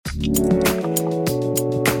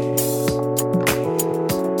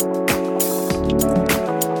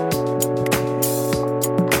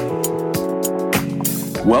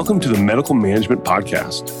Welcome to the Medical Management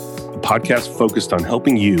Podcast, a podcast focused on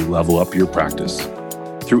helping you level up your practice.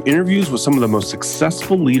 Through interviews with some of the most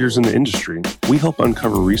successful leaders in the industry, we help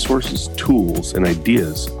uncover resources, tools, and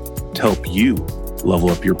ideas to help you level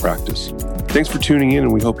up your practice. Thanks for tuning in,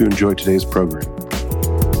 and we hope you enjoy today's program.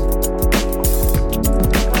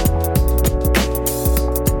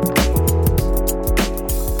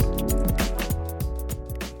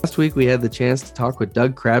 Last week, we had the chance to talk with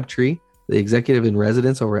Doug Crabtree, the executive in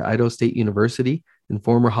residence over at Idaho State University and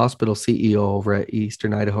former hospital CEO over at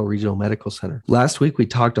Eastern Idaho Regional Medical Center. Last week, we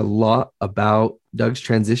talked a lot about Doug's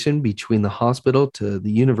transition between the hospital to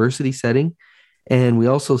the university setting. And we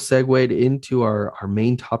also segued into our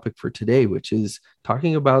main topic for today, which is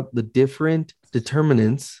talking about the different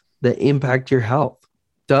determinants that impact your health.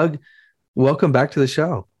 Doug, welcome back to the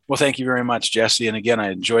show. Well, thank you very much, Jesse. And again,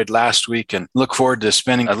 I enjoyed last week and look forward to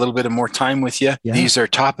spending a little bit of more time with you. Yeah. These are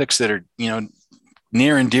topics that are,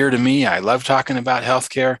 near and dear to me. I love talking about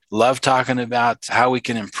healthcare, love talking about how we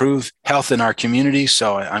can improve health in our community.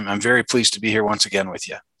 So I'm very pleased to be here once again with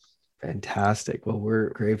you. Fantastic. Well, we're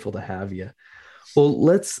grateful to have you. Well,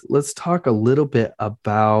 let's talk a little bit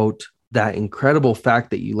about that incredible fact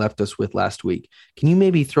that you left us with last week. Can you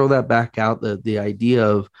maybe throw that back out, the idea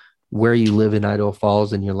of where you live in Idaho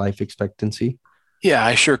Falls and your life expectancy? Yeah,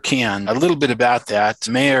 I sure can. A little bit about that.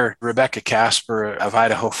 Mayor Rebecca Casper of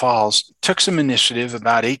Idaho Falls took some initiative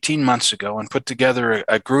about 18 months ago and put together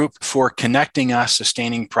a group for Connecting Us,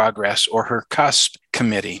 Sustaining Progress, or her CUSP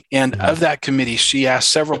committee. And of that committee, she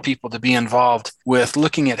asked several people to be involved with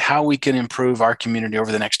looking at how we can improve our community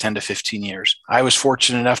over the next 10 to 15 years. I was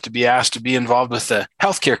fortunate enough to be asked to be involved with the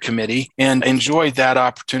healthcare committee and enjoyed that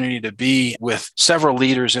opportunity to be with several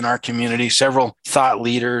leaders in our community, several thought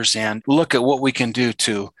leaders, and look at what we can do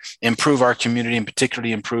to improve our community and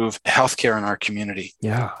particularly improve healthcare in our community.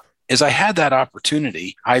 Yeah. As I had that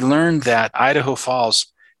opportunity, I learned that Idaho Falls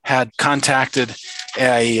had contacted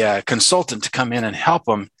a consultant to come in and help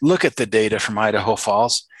them look at the data from Idaho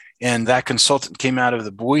Falls. And that consultant came out of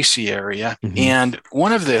the Boise area. Mm-hmm. And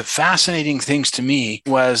one of the fascinating things to me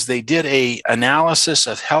was they did a analysis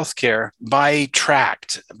of healthcare by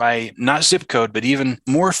tract, by not zip code, but even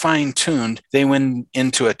more fine-tuned. They went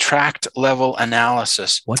into a tract level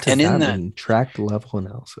analysis. What does that mean, tract level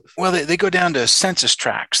analysis? Well, they go down to census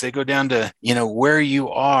tracts. They go down to, where you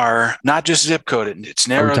are, not just zip code. It's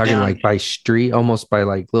narrowed down. Are we talking like by street, almost by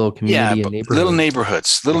like little community and neighborhoods?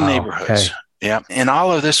 Little neighborhoods. Okay. Yeah. And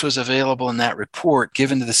all of this was available in that report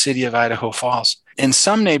given to the city of Idaho Falls. In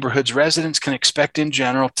some neighborhoods, residents can expect in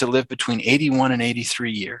general to live between 81 and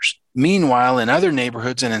 83 years. Meanwhile, in other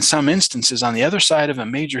neighborhoods and in some instances on the other side of a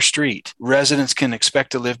major street, residents can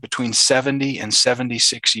expect to live between 70 and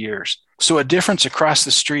 76 years. So a difference across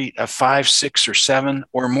the street of 5, 6, or 7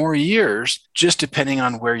 or more years, just depending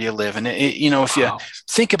on where you live. And, if you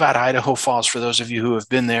think about Idaho Falls, for those of you who have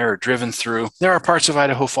been there or driven through, there are parts of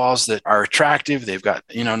Idaho Falls that are attractive. They've got,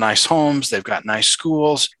 nice homes. They've got nice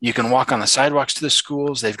schools. You can walk on the sidewalks to the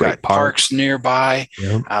schools. They've got parks nearby,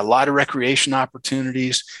 a lot of recreation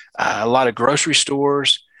opportunities, a lot of grocery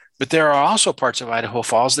stores. But there are also parts of Idaho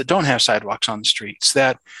Falls that don't have sidewalks on the streets,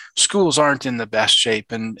 that schools aren't in the best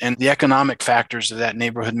shape, and the economic factors of that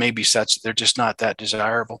neighborhood may be such that they're just not that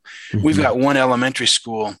desirable. Mm-hmm. We've got one elementary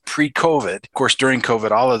school pre-COVID. Of course, during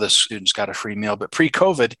COVID, all of the students got a free meal, but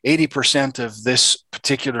pre-COVID, 80% of this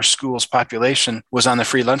particular school's population was on the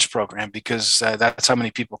free lunch program because that's how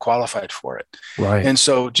many people qualified for it. Right. And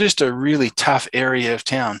so just a really tough area of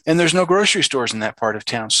town. And there's no grocery stores in that part of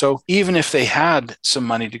town. So even if they had some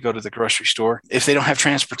money to go to the grocery store, if they don't have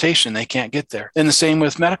transportation, they can't get there. And the same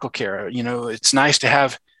with medical care. It's nice to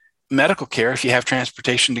have medical care if you have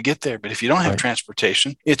transportation to get there, but if you don't have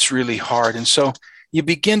transportation, it's really hard. And so you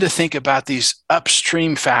begin to think about these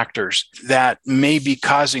upstream factors that may be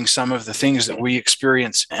causing some of the things that we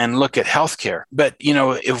experience and look at healthcare. But,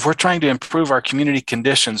 if we're trying to improve our community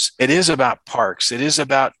conditions, it is about parks. It is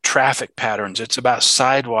about traffic patterns. It's about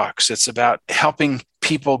sidewalks. It's about helping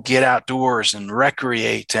people get outdoors and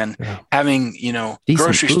recreate and having,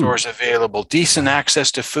 grocery stores available, decent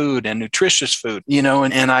access to food and nutritious food,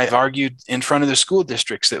 and I've argued in front of the school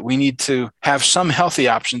districts that we need to have some healthy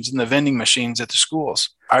options in the vending machines at the schools.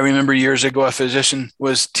 I remember years ago, a physician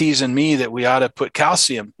was teasing me that we ought to put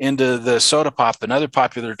calcium into the soda pop and other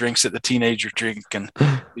popular drinks that the teenagers drink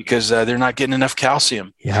because they're not getting enough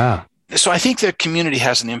calcium. Yeah. So I think the community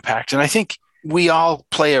has an impact. And I think we all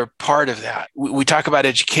play a part of that. We talk about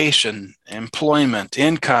education, employment,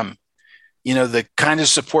 income, the kind of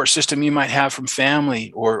support system you might have from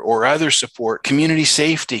family or other support, community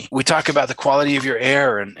safety. We talk about the quality of your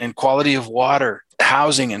air and quality of water,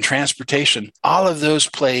 housing and transportation. All of those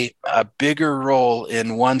play a bigger role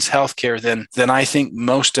in one's healthcare than I think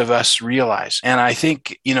most of us realize. And I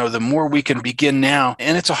think, the more we can begin now,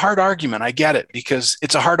 and it's a hard argument, I get it, because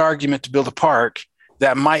it's a hard argument to build a park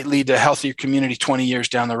that might lead to a healthier community 20 years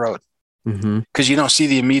down the road. Because you don't see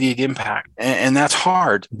the immediate impact. And that's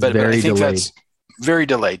hard, but I think that's very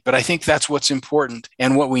delayed. But I think that's what's important.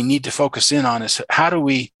 And what we need to focus in on is how do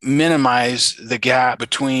we minimize the gap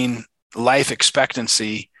between life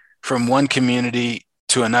expectancy from one community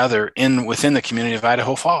to another within the community of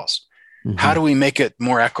Idaho Falls? How do we make it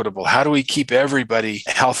more equitable? How do we keep everybody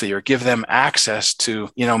healthy or give them access to,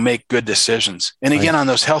 make good decisions? And again, on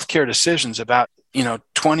those healthcare decisions, about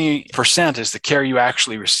 20% is the care you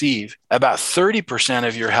actually receive. About 30%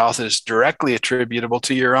 of your health is directly attributable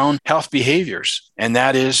to your own health behaviors. And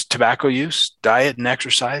that is tobacco use, diet and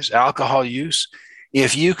exercise, alcohol use.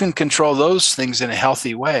 If you can control those things in a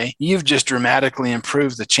healthy way, you've just dramatically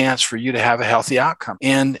improved the chance for you to have a healthy outcome.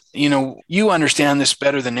 And, you understand this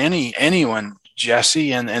better than anyone,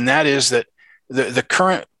 Jesse, and that is that the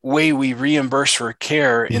current way we reimburse for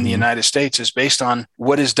care in the United States is based on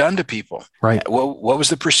what is done to people. Right. What was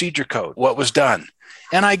the procedure code? What was done?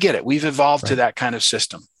 And I get it. We've evolved to that kind of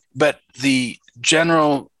system. But the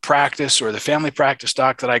general practice or the family practice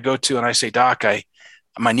doc that I go to and I say, Doc,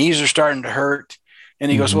 my knees are starting to hurt. And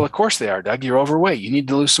he goes, well, of course they are, Doug. You're overweight. You need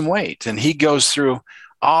to lose some weight. And he goes through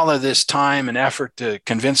all of this time and effort to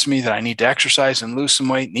convince me that I need to exercise and lose some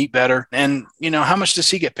weight and eat better. And, how much does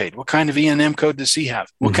he get paid? What kind of E&M code does he have?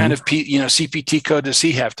 What kind of, CPT code does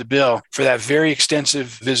he have to bill for that very extensive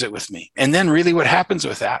visit with me? And then really what happens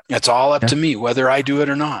with that? It's all up to me, whether I do it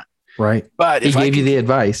or not. Right. But if he gave you the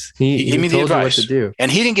advice, he gave me the advice what to do.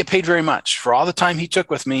 And he didn't get paid very much for all the time he took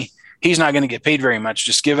with me. He's not going to get paid very much,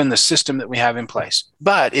 just given the system that we have in place.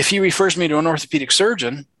 But if he refers me to an orthopedic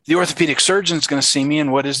surgeon, the orthopedic surgeon is going to see me.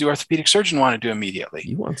 And what does the orthopedic surgeon want to do immediately?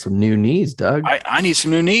 You want some new knees, Doug. I need some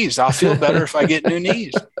new knees. I'll feel better if I get new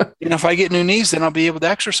knees. If I get new knees, then I'll be able to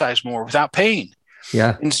exercise more without pain.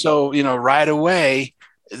 Yeah. And so, right away,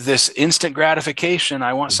 this instant gratification,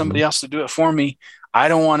 I want somebody else to do it for me. I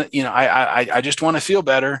don't want to, I just want to feel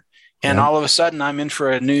better. And all of a sudden I'm in for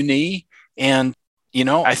a new knee. And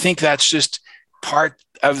I think that's just part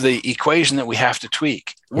of the equation that we have to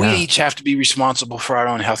tweak. We each have to be responsible for our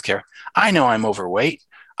own healthcare. I know I'm overweight.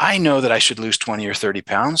 I know that I should lose 20 or 30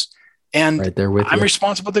 pounds. And right there with I'm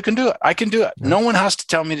responsible to do it. I can do it. Yeah. No one has to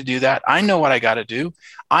tell me to do that. I know what I got to do.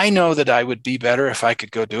 I know that I would be better if I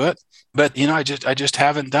could go do it. But, I just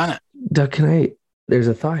haven't done it. Doug, there's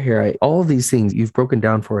a thought here. All of these things you've broken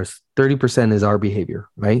down for us, 30% is our behavior,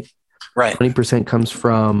 right? Right. 20% comes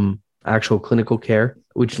from actual clinical care,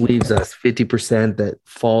 which leaves us 50% that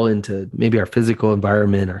fall into maybe our physical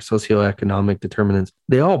environment, our socioeconomic determinants.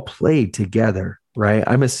 They all play together, right?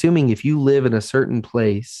 I'm assuming if you live in a certain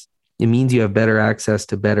place, it means you have better access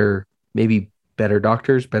to maybe better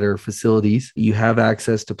doctors, better facilities. You have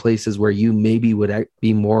access to places where you maybe would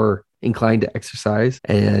be more inclined to exercise,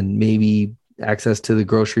 and maybe access to the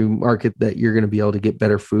grocery market that you're going to be able to get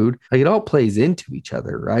better food. Like, it all plays into each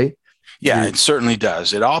other, right? Yeah, it certainly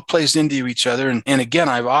does. It all plays into each other. And again,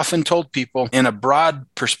 I've often told people in a broad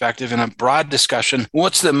perspective, in a broad discussion,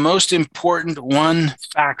 what's the most important one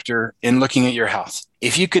factor in looking at your health?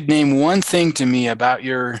 If you could name one thing to me about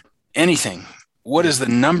your anything, what is the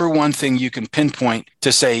number one thing you can pinpoint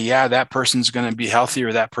to say, yeah, that person's going to be healthy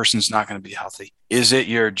or that person's not going to be healthy? Is it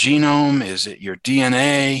your genome? Is it your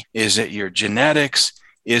DNA? Is it your genetics?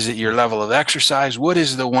 Is it your level of exercise? What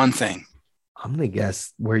is the one thing? I'm going to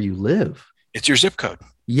guess where you live. It's your zip code.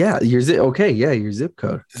 Yeah, your zip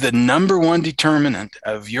code. The number one determinant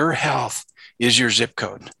of your health is your zip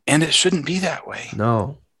code. And it shouldn't be that way.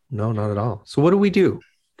 No, not at all. So what do we do,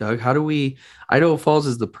 Doug? Idaho Falls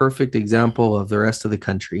is the perfect example of the rest of the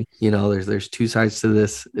country. There's two sides to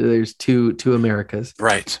this. There's two Americas.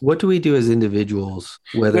 Right. What do we do as individuals,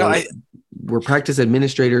 whether we're practice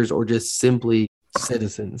administrators or just simply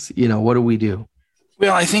citizens? What do we do?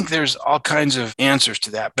 Well, I think there's all kinds of answers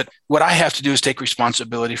to that. But what I have to do is take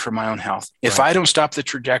responsibility for my own health. If I don't stop the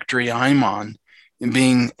trajectory I'm on and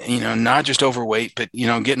being, not just overweight, but,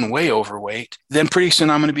 getting way overweight, then pretty soon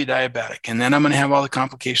I'm going to be diabetic. And then I'm going to have all the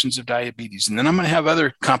complications of diabetes. And then I'm going to have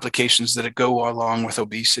other complications that go along with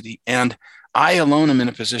obesity. And I alone am in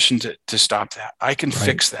a position to stop that. I can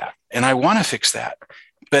fix that. And I want to fix that.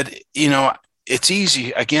 But, it's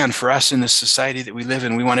easy, again, for us in the society that we live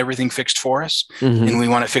in. We want everything fixed for us, and we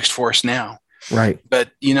want it fixed for us now. Right.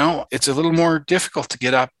 But, it's a little more difficult to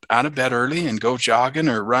get up out of bed early and go jogging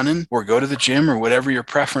or running or go to the gym or whatever your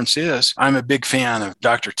preference is. I'm a big fan of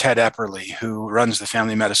Dr. Ted Epperly, who runs the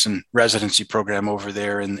family medicine residency program over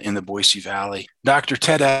there in the Boise Valley. Dr.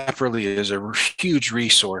 Ted Epperly is a huge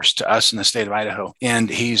resource to us in the state of Idaho, and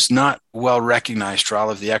he's not well recognized for all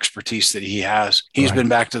of the expertise that he has. He's been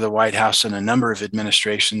back to the White House in a number of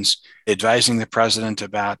administrations, advising the president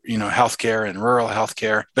about, healthcare and rural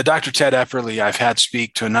healthcare. But Dr. Ted Epperly, I've had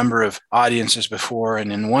speak to a number of audiences before,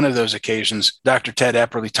 and in one of those occasions, Dr. Ted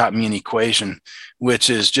Epperly taught me an equation, which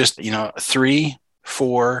is just, 3,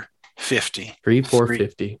 4, 50. 3, 4,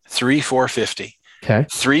 50. 3, 4, 50. Okay.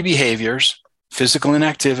 3 behaviors: physical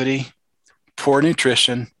inactivity, poor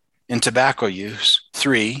nutrition, and tobacco use.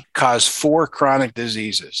 3 cause 4 chronic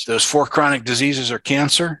diseases. Those 4 chronic diseases are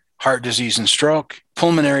cancer, heart disease and stroke,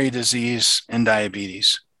 pulmonary disease, and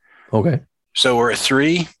diabetes. Okay. So we're at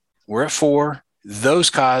 3, we're at 4. Those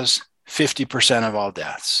cause 50% of all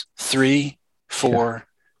deaths. 3, 4,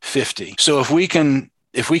 50. So if we can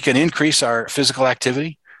increase our physical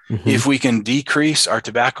activity, if we can decrease our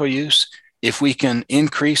tobacco use, if we can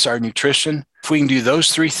increase our nutrition, if we can do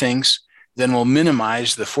those 3 things, then we'll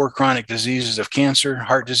minimize the 4 chronic diseases of cancer,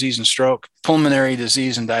 heart disease and stroke, pulmonary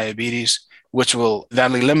disease and diabetes, that'll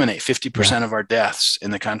eliminate 50% of our deaths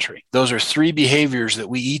in the country. Those are 3 behaviors that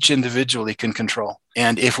we each individually can control.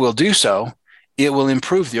 And if we'll do so, it will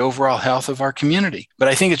improve the overall health of our community. But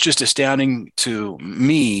I think it's just astounding to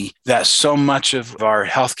me that so much of our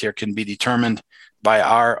healthcare can be determined by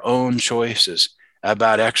our own choices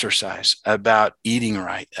about exercise, about eating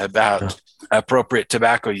right, about appropriate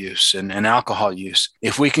tobacco use and alcohol use.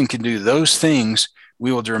 If we can do those things,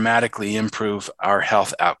 we will dramatically improve our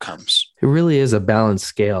health outcomes. It really is a balanced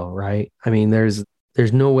scale, right? I mean, there's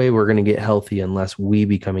no way we're going to get healthy unless we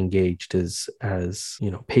become engaged as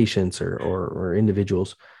patients or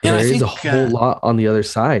individuals. And there is a whole lot on the other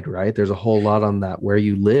side, right? There's a whole lot on that where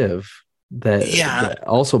you live that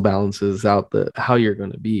also balances out how you're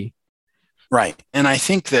going to be. Right. And I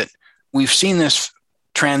think that we've seen this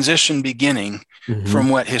transition beginning from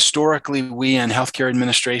what historically we in healthcare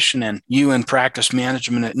administration and you in practice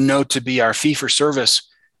management know to be our fee-for-service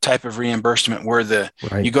type of reimbursement, where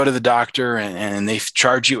you go to the doctor and they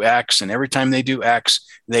charge you X, and every time they do X,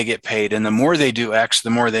 they get paid. And the more they do X, the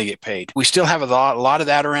more they get paid. We still have a lot of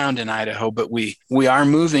that around in Idaho, but we are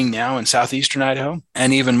moving now in southeastern Idaho,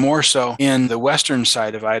 and even more so in the western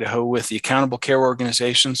side of Idaho with the accountable care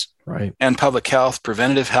organizations. Right. And public health,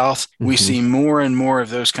 preventative health. We see more and more of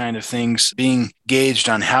those kind of things being gauged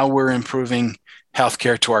on how we're improving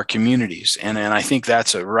healthcare to our communities. And I think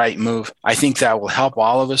that's a right move. I think that will help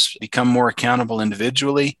all of us become more accountable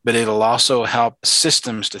individually, but it'll also help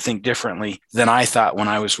systems to think differently than I thought when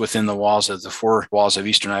I was within the 4 walls of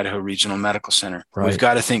Eastern Idaho Regional Medical Center. Right. We've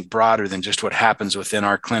got to think broader than just what happens within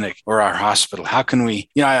our clinic or our hospital. How can we,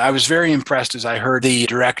 I was very impressed as I heard the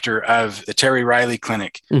director of the Terry Riley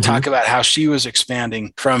Clinic talk about how she was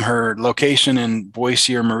expanding from her location in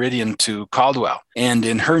Boise or Meridian to Caldwell. And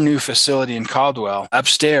in her new facility in Caldwell,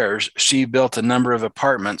 upstairs, she built a number of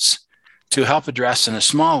apartments to help address in a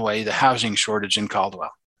small way the housing shortage in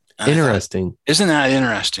Caldwell. Interesting. Isn't that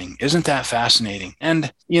interesting? Isn't that fascinating?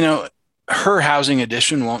 And, her housing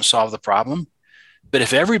addition won't solve the problem. But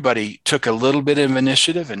if everybody took a little bit of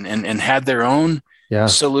initiative and had their own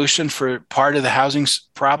solution for part of the housing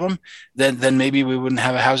problem, then maybe we wouldn't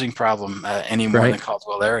have a housing problem anymore in the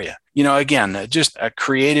Caldwell area. Again, just a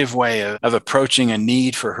creative way of approaching a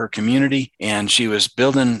need for her community. And she was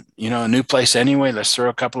building, a new place anyway. Let's throw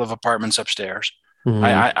a couple of apartments upstairs.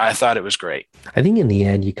 I thought it was great. I think in the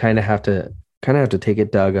end, you kind of have to take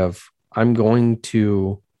it, Doug, of I'm going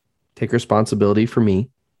to take responsibility for me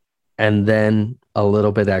and then a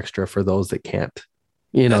little bit extra for those that can't.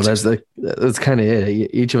 That's kind of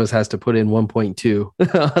it. Each of us has to put in 1.2,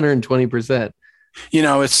 120%.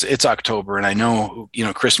 It's October, and I know,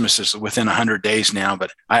 Christmas is within 100 days now,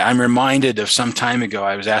 but I'm reminded of some time ago,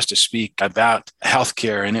 I was asked to speak about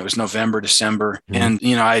healthcare, and it was November, December. And,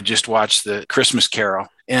 I had just watched the Christmas Carol,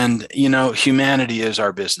 and, humanity is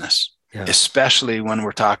our business. Yeah. Especially when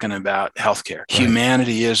we're talking about healthcare. Right.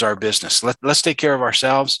 Humanity is our business. Let's take care of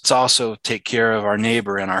ourselves. Let's also take care of our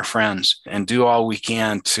neighbor and our friends and do all we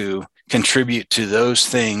can to contribute to those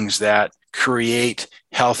things that create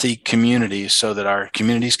healthy communities so that our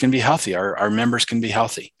communities can be healthy, our members can be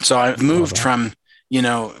healthy. So I've moved from,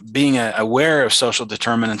 being aware of social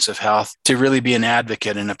determinants of health to really be an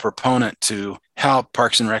advocate and a proponent to help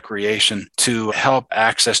Parks and Recreation, to help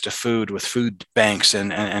access to food with food banks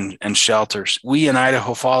and shelters. We in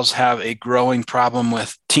Idaho Falls have a growing problem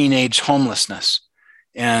with teenage homelessness.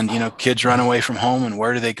 And, kids run away from home, and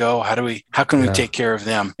where do they go? How can we take care of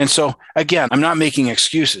them? And so again, I'm not making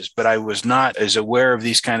excuses, but I was not as aware of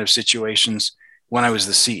these kind of situations when I was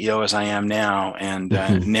the CEO as I am now. And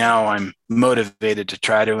now I'm motivated to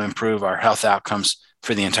try to improve our health outcomes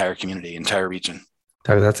for the entire community, entire region.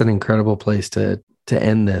 Doug, that's an incredible place to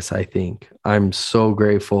end this, I think. I'm so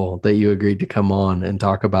grateful that you agreed to come on and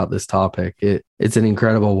talk about this topic. It's an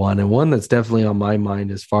incredible one, and one that's definitely on my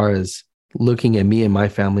mind as far as looking at me and my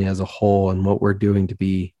family as a whole and what we're doing to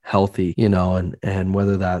be healthy, and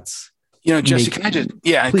whether that's Jesse, can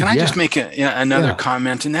I just make another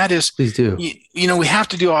comment? And that is, please do. We have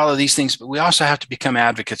to do all of these things, but we also have to become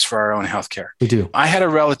advocates for our own healthcare. We do. I had a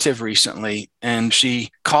relative recently, and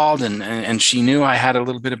she called and she knew I had a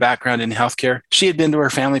little bit of background in healthcare. She had been to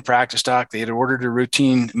her family practice doc. They had ordered a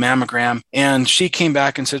routine mammogram, and she came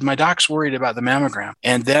back and said, my doc's worried about the mammogram.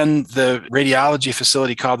 And then the radiology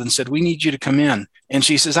facility called and said, we need you to come in. And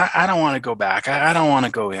she says, I don't want to go back. I don't want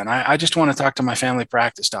to go in. I just want to talk to my family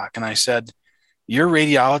practice doc. And I said, your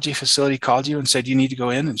radiology facility called you and said you need to go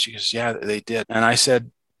in? And she goes, yeah, they did. And I said,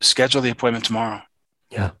 schedule the appointment tomorrow.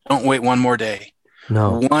 Yeah. Don't wait one more day.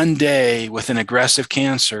 No. One day with an aggressive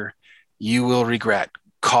cancer, you will regret.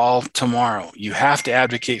 Call tomorrow. You have to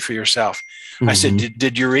advocate for yourself. Mm-hmm. I said,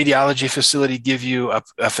 did your radiology facility give you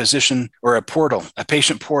a physician or a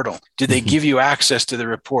patient portal? Did they give you access to the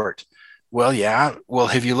report? Well, yeah. Well,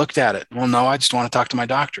 have you looked at it? Well, no, I just want to talk to my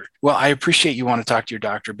doctor. Well, I appreciate you want to talk to your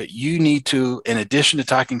doctor, but you need to, in addition to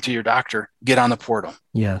talking to your doctor, get on the portal.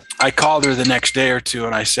 Yeah. I called her the next day or two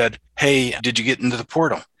and I said, hey, did you get into the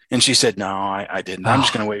portal? And she said, no, I didn't. I'm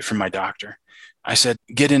just going to wait for my doctor. I said,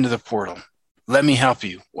 get into the portal. Let me help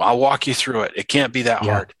you. I'll walk you through it. It can't be that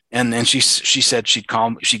hard. And then she said she'd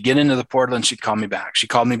get into the portal and she'd call me back. She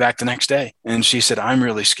called me back the next day and she said, I'm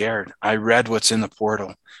really scared. I read what's in the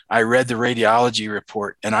portal. I read the radiology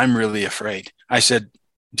report and I'm really afraid. I said,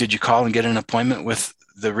 did you call and get an appointment with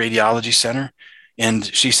the radiology center? And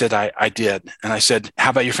she said, I did. And I said, how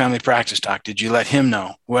about your family practice doc? Did you let him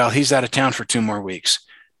know? Well, he's out of town for 2 more weeks.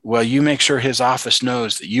 Well, you make sure his office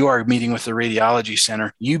knows that you are meeting with the radiology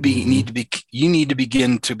center. You need to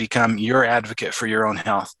begin to become your advocate for your own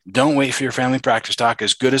health. Don't wait for your family practice doc.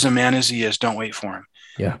 As good as a man as he is, don't wait for him.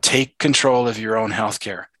 Yeah. Take control of your own health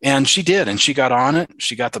care. And she did. And she got on it.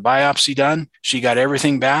 She got the biopsy done. She got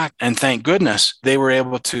everything back. And thank goodness they were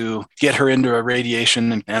able to get her into a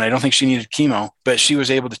radiation. And I don't think she needed chemo, but she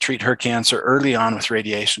was able to treat her cancer early on with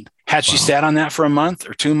radiation. Had she sat on that for a month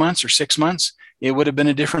or 2 months or 6 months, it would have been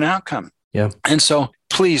a different outcome. Yeah. And so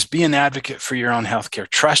please be an advocate for your own healthcare.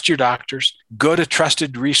 Trust your doctors. Go to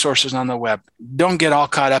trusted resources on the web. Don't get all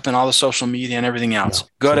caught up in all the social media and everything else.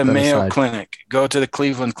 Go to Mayo Clinic. Go to the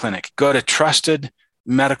Cleveland Clinic. Go to trusted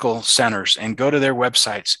medical centers and go to their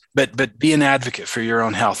websites. But be an advocate for your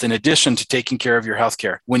own health. In addition to taking care of your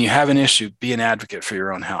healthcare, when you have an issue, be an advocate for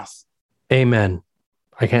your own health. Amen.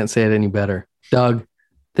 I can't say it any better. Doug,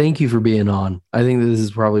 thank you for being on. I think this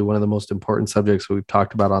is probably one of the most important subjects we've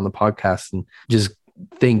talked about on the podcast, and just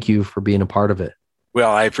thank you for being a part of it. Well,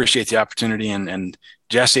 I appreciate the opportunity. And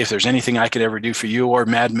Jesse, if there's anything I could ever do for you or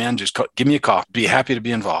Mad Men, just give me a call. Be happy to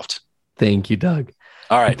be involved. Thank you, Doug.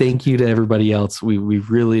 All right. And thank you to everybody else. We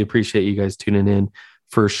really appreciate you guys tuning in.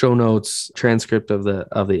 For show notes, transcript of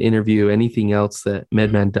the interview, anything else that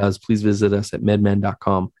MedMen does, please visit us at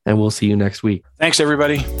medmen.com, and we'll see you next week. Thanks,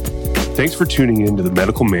 everybody. Thanks for tuning in to the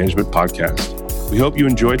Medical Management Podcast. We hope you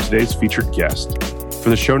enjoyed today's featured guest. For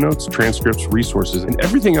the show notes, transcripts, resources, and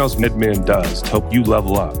everything else MedMan does to help you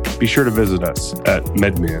level up, be sure to visit us at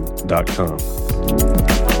medman.com.